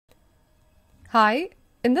Hi,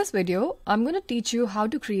 in this video, I'm going to teach you how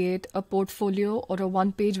to create a portfolio or a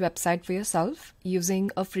one-page website for yourself using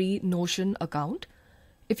a free Notion account.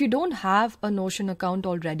 If you don't have a Notion account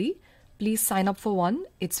already, please sign up for one.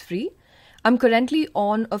 It's free. I'm currently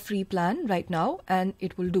on a free plan right now and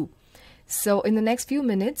it will do. So in the next few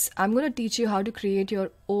minutes, I'm going to teach you how to create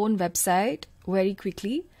your own website very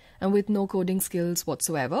quickly and with no coding skills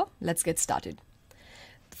whatsoever. Let's get started.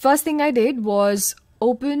 The first thing I did was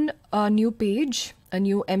open a new page, a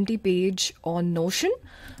new empty page on Notion.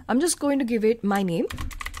 I'm just going to give it my name.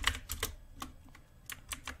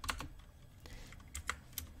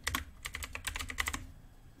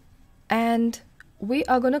 And we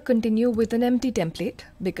are going to continue with an empty template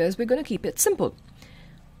because we're going to keep it simple.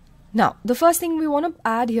 Now, the first thing we want to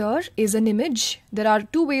add here is an image. There are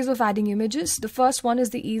two ways of adding images. The first one is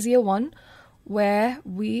the easier one where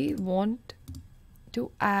we want to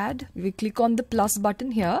add, we click on the plus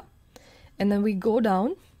button here and then we go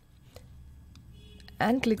down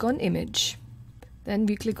and click on image. Then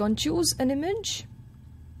we click on choose an image.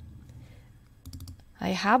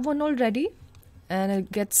 I have one already and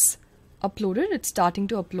it gets uploaded. It's starting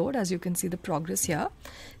to upload, as you can see the progress here.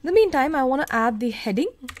 In the meantime, I want to add the heading.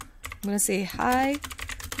 I'm going to say, hi,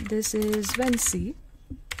 this is Vency.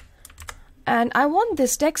 And I want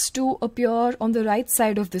this text to appear on the right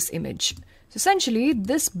side of this image. So essentially,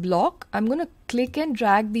 this block, I'm going to click and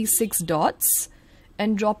drag these 6 dots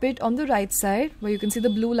and drop it on the right side where you can see the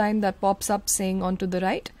blue line that pops up saying on to the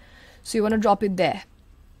right. So you want to drop it there.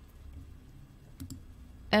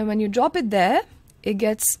 And when you drop it there, it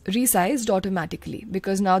gets resized automatically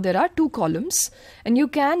because now there are 2 columns and you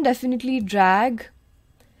can definitely drag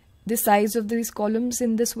the size of these columns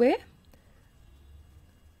in this way.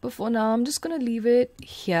 But for now, I'm just going to leave it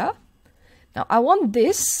here. Now I want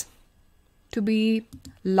this to be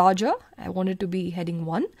larger. I want it to be heading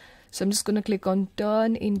 1. So I'm just going to click on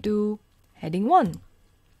turn into heading 1.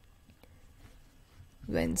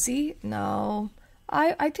 Vency. Now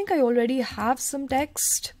I think I already have some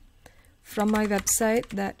text from my website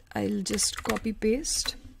that I'll just copy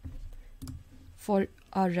paste for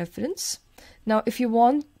our reference. Now if you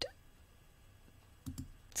want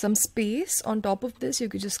some space on top of this, you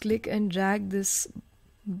could just click and drag this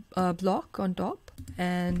block on top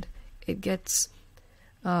and it gets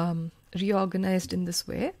reorganized in this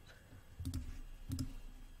way.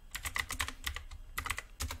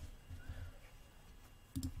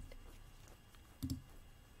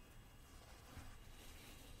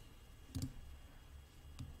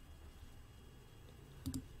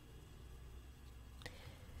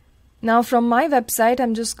 Now from my website,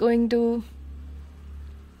 I'm just going to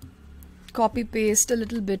copy paste a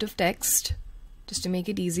little bit of text just to make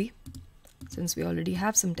it easy, since we already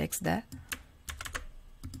have some text there.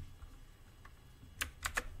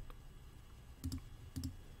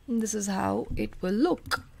 And this is how it will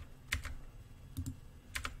look.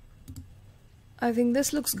 I think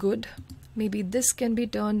this looks good. Maybe this can be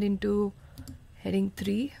turned into heading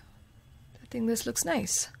 3. I think this looks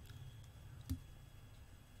nice.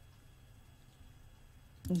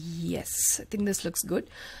 Yes, I think this looks good.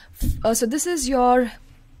 So this is your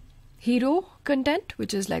hero content,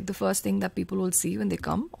 which is like the first thing that people will see when they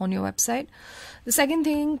come on your website. The second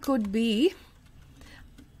thing could be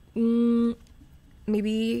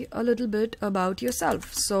maybe a little bit about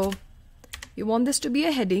yourself. So you want this to be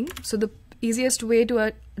a heading. So the easiest way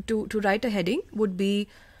to write a heading would be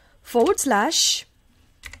 /h1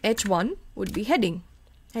 would be heading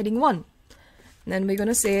 1. And then we're going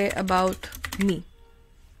to say about me.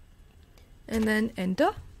 And then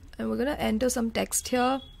enter. And we're going to enter some text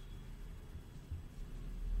here.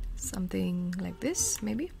 Something like this,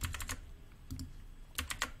 maybe.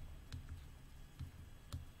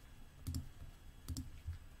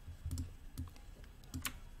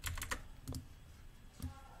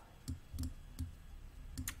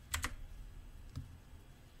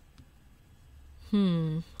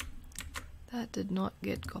 That did not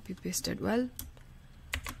get copy pasted well.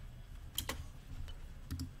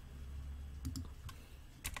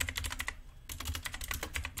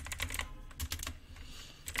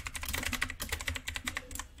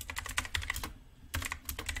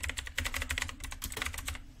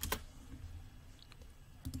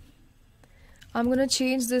 I'm going to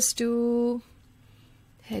change this to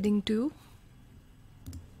heading 2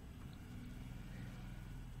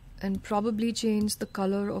 and probably change the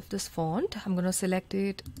color of this font. I'm going to select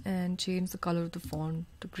it and change the color of the font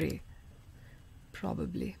to gray,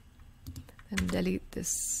 probably, and delete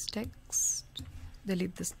this text,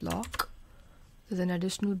 delete this block. There's an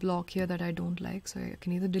additional block here that I don't like, so I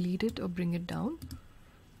can either delete it or bring it down.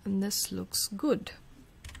 And this looks good.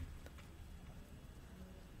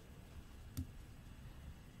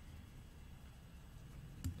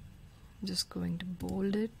 I'm just going to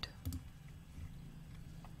bold it.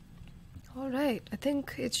 Alright, I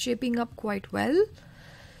think it's shaping up quite well.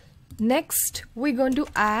 Next, we're going to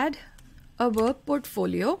add a work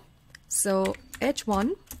portfolio. So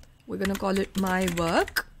H1, we're going to call it my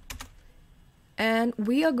work. And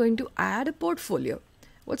we are going to add a portfolio.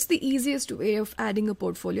 What's the easiest way of adding a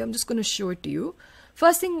portfolio? I'm just going to show it to you.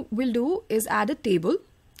 First thing we'll do is add a table.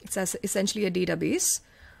 It's essentially a database.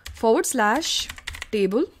 /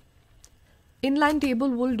 table. Inline table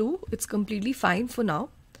will do. It's completely fine for now.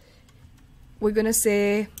 We're going to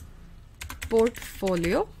say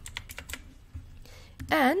portfolio.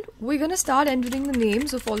 And we're going to start entering the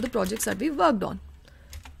names of all the projects that we've worked on.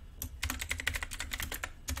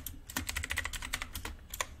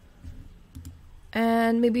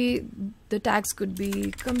 And maybe the tags could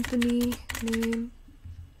be company name.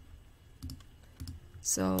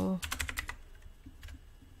 So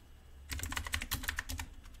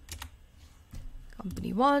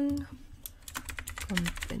company 1,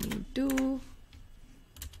 company 2,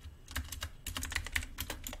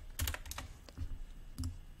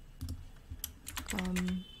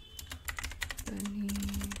 company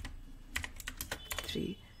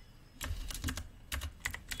 3.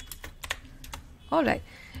 All right.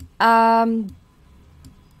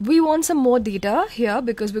 We want some more data here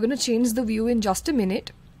because we're going to change the view in just a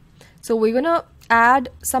minute. So we're going to add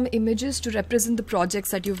some images to represent the projects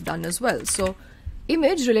that you've done as well. So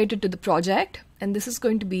image related to the project, and this is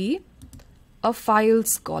going to be a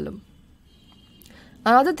files column.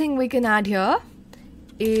 Another thing we can add here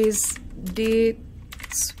is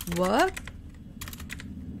dates work,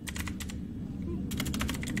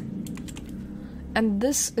 and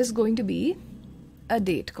this is going to be a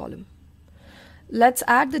date column. Let's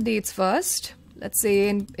add the dates first. Let's say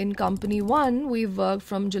in company 1 we've worked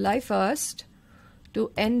from July 1st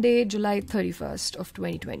to end date July 31st of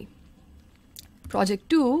 2020. Project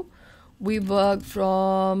 2 we worked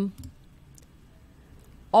from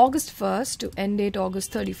August 1st to end date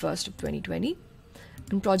August 31st of 2020.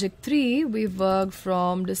 In project 3 we've worked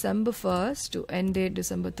from December 1st to end date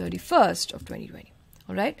December 31st of 2020.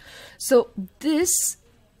 All right, so these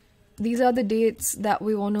are the dates that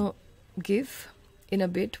we want to give. In a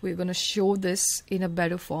bit we're going to show this in a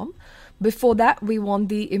better form. Before that, we want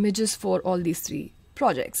the images for all these 3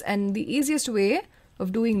 projects, and the easiest way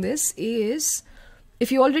of doing this is, if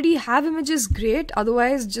you already have images, great.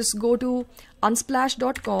 Otherwise, just go to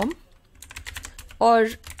unsplash.com or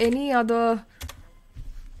any other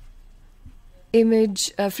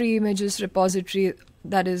free images repository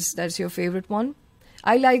that's your favorite one.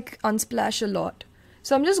 I like Unsplash a lot.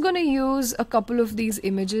 So I'm just going to use a couple of these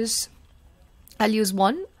images. I'll use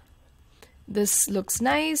one. This looks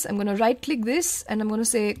nice. I'm going to right click this and I'm going to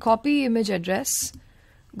say copy image address.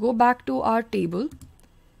 Go back to our table.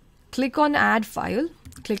 Click on add file.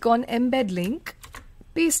 Click on embed link.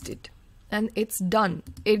 Paste it. And it's done.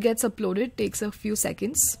 It gets uploaded. Takes a few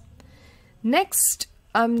seconds. Next,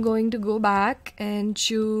 I'm going to go back and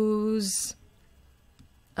choose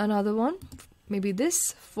another one. Maybe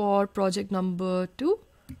this for project number 2.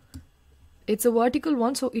 It's a vertical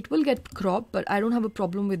one, so it will get cropped, but I don't have a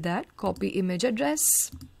problem with that. Copy image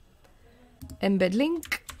address, embed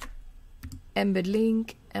link,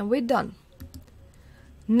 and we're done.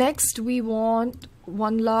 Next, we want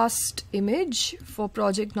one last image for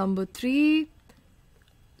project number 3.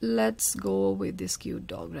 Let's go with this cute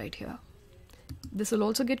dog right here. This will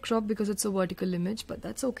also get cropped because it's a vertical image, but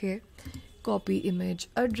that's okay. Copy image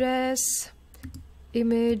address,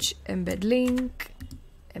 image, embed link,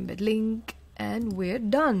 and we're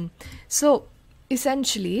done. So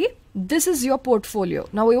essentially this is your portfolio.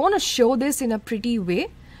 Now we want to show this in a pretty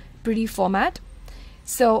format.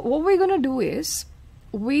 So what we're going to do is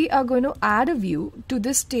we are going to add a view to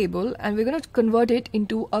this table and we're going to convert it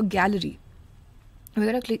into a gallery. We're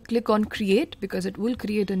going to click on create because it will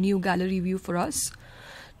create a new gallery view for us.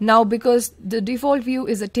 Now, because the default view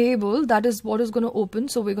is a table, that is what is going to open.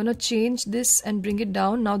 So we're going to change this and bring it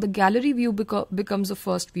down. Now the gallery view becomes the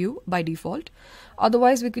first view by default.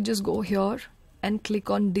 Otherwise, we could just go here and click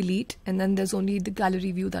on delete, and then there's only the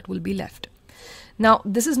gallery view that will be left. Now,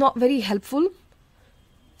 this is not very helpful.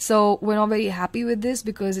 So we're not very happy with this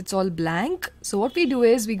because it's all blank. So what we do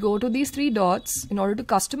is we go to these 3 dots in order to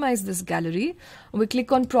customize this gallery. And we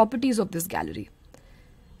click on properties of this gallery.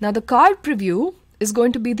 Now the card preview is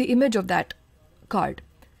going to be the image of that card.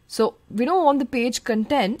 So we don't want the page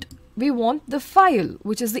content, we want the file,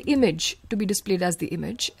 which is the image, to be displayed as the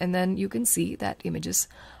image, and then you can see that images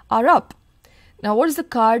are up. Now what is the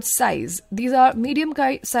card size? These are medium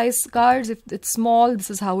size cards. If it's small,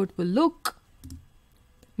 this is how it will look.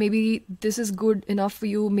 Maybe this is good enough for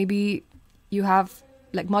you. Maybe you have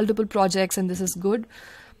like multiple projects and this is good,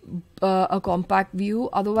 a compact view.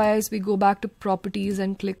 Otherwise, we go back to properties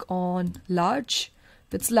and click on large.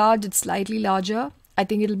 If it's large, it's slightly larger. I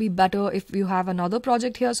think it'll be better if you have another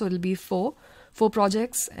project here, so it'll be four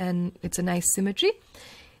projects and it's a nice symmetry.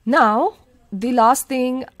 Now the last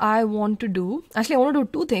thing I want to do, actually I want to do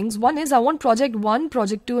two things. One is I want project 1,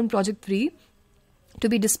 project 2 and project 3 to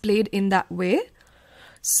be displayed in that way.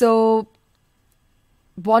 So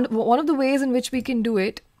one of the ways in which we can do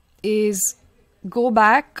it is go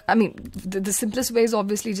back. I mean, the simplest way is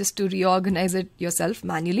obviously just to reorganize it yourself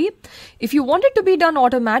manually. If you want it to be done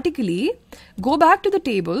automatically, go back to the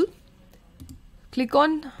table, click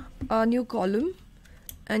on a new column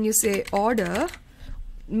and you say order,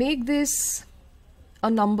 make this a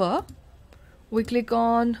number. We click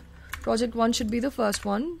on project 1 should be the first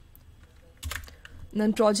one, and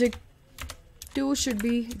then project 2 should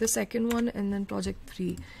be the second one, and then project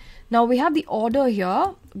 3. Now we have the order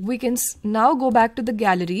here. We can now go back to the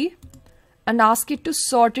gallery and ask it to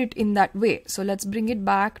sort it in that way. So let's bring it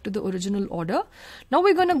back to the original order. Now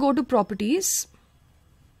we're going to go to properties.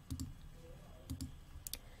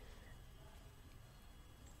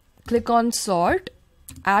 Click on sort,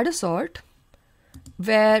 add a sort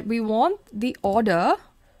where we want the order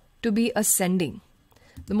to be ascending.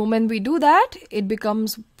 The moment we do that, it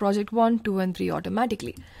becomes project 1, 2 and 3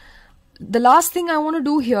 automatically. The last thing I want to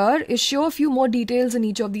do here is show a few more details in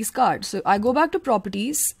each of these cards. So I go back to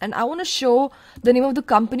properties and I want to show the name of the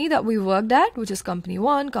company that we worked at, which is company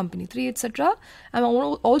 1, company 3, etc. And I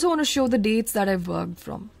also want to show the dates that I've worked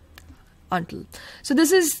from until. So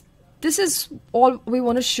this is all we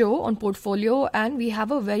want to show on portfolio, and we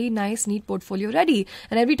have a very nice neat portfolio ready.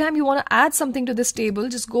 And every time you want to add something to this table,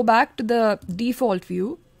 just go back to the default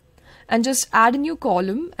view and just add a new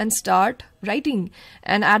column and start writing,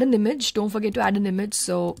 and add an image. Don't forget to add an image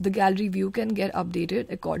so the gallery view can get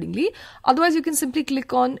updated accordingly. Otherwise, you can simply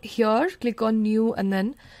click on here, click on new, and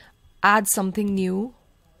then add something new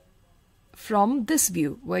from this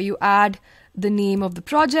view where you add the name of the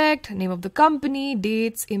project, name of the company,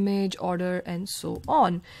 dates, image, order, and so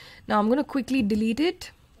on. Now I'm going to quickly delete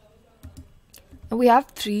it. And we have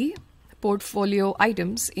 3 portfolio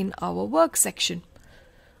items in our work section.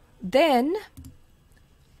 Then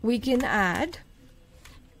we can add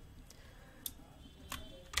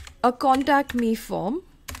a contact me form,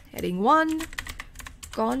 heading 1,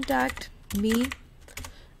 contact me,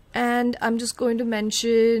 and I'm just going to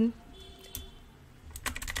mention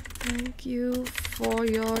thank you for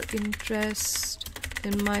your interest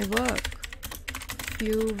in my work. If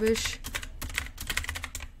you wish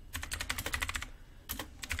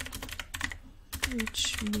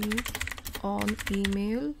reach me on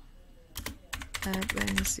email at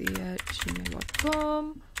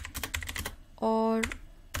vensi@gmail.com or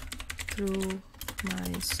through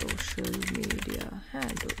my social media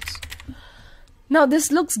handles. Now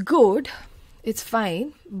this looks good, it's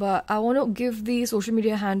fine, but I want to give the social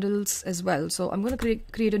media handles as well. So I'm going to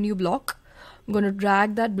create a new block. I'm going to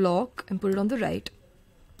drag that block and put it on the right,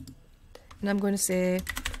 and I'm going to say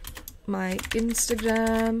my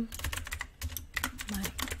Instagram, my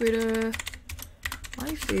Twitter,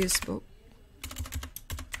 my Facebook,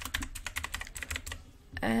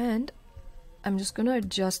 and I'm just going to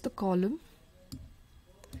adjust the column.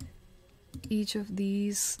 Each of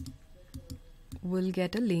these will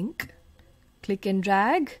get a link. Click and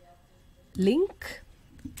drag, link.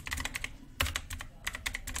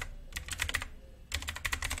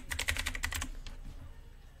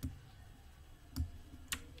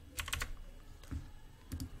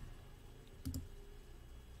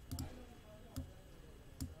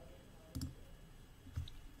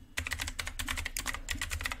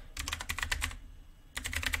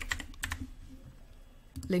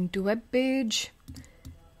 Link to web page,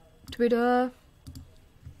 Twitter,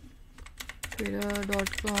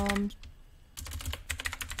 twitter.com,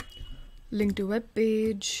 link to web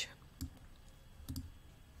page,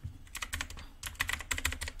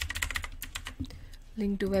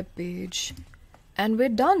 link to web page, and we're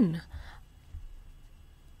done.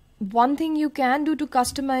 One thing you can do to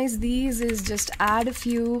customize these is just add a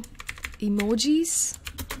few emojis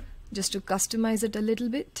just to customize it a little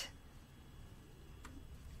bit.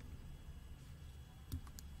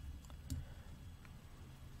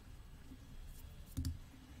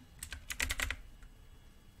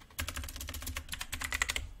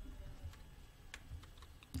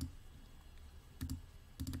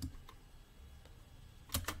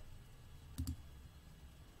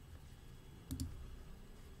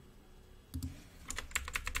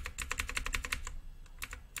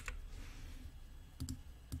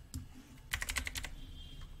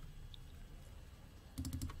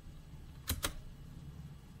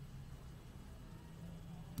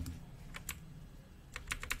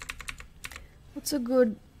 What's a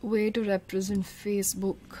good way to represent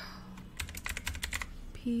Facebook?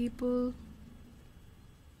 People,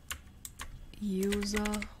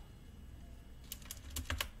 user,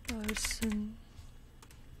 person,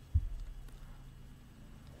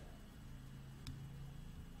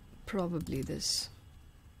 probably this.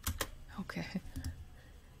 Okay,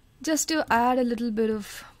 just to add a little bit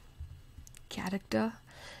of character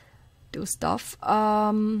to stuff.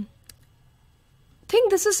 Think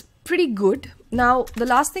this is pretty good. Now the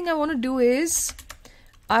last thing I want to do is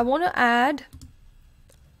I want to add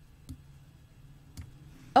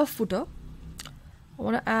a footer. I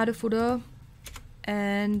want to add a footer,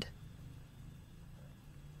 and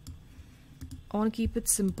I want to keep it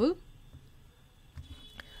simple.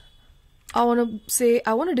 I want to say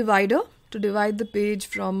I want a divider to divide the page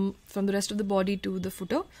from the rest of the body to the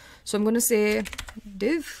footer. So I'm going to say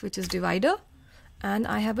div, which is divider, and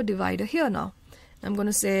I have a divider here now. I'm going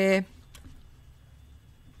to say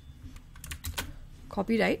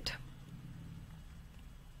copyright.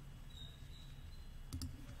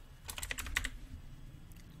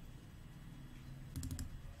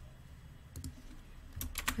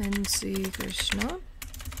 NC Krishna.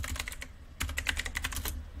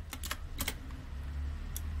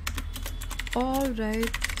 All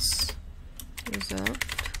rights reserved.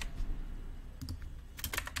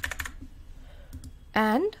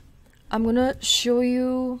 And I'm gonna show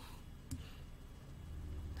you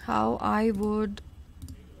how I would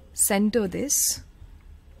center this.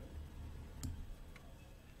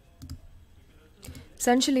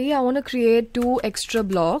 Essentially, I want to create 2 extra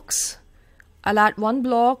blocks. I'll add 1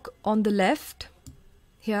 block on the left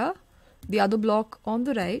here, the other block on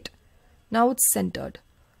the right. Now it's centered.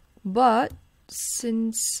 But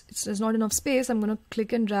since there's not enough space, I'm going to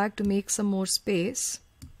click and drag to make some more space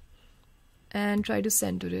and try to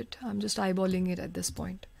center it. I'm just eyeballing it at this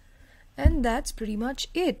point. And that's pretty much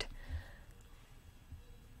it.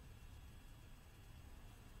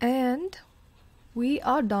 And we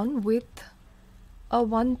are done with a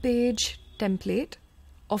 1-page template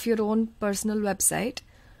of your own personal website.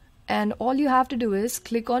 And all you have to do is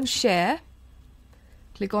click on share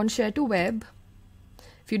to web.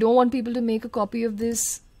 If you don't want people to make a copy of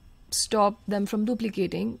this, stop them from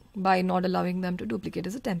duplicating by not allowing them to duplicate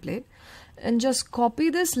as a template, and just copy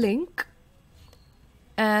this link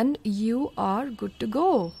and you are good to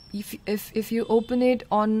go. If you open it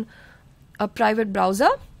on a private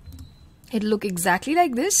browser, it'll look exactly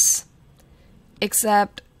like this,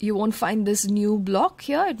 except you won't find this new block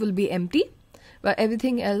here. It will be empty, but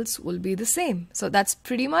everything else will be the same. So that's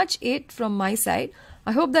pretty much it from my side.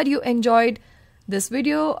 I hope that you enjoyed this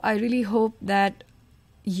video. I really hope that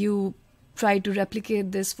you try to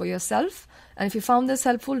replicate this for yourself. And if you found this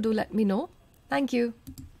helpful, do let me know. Thank you.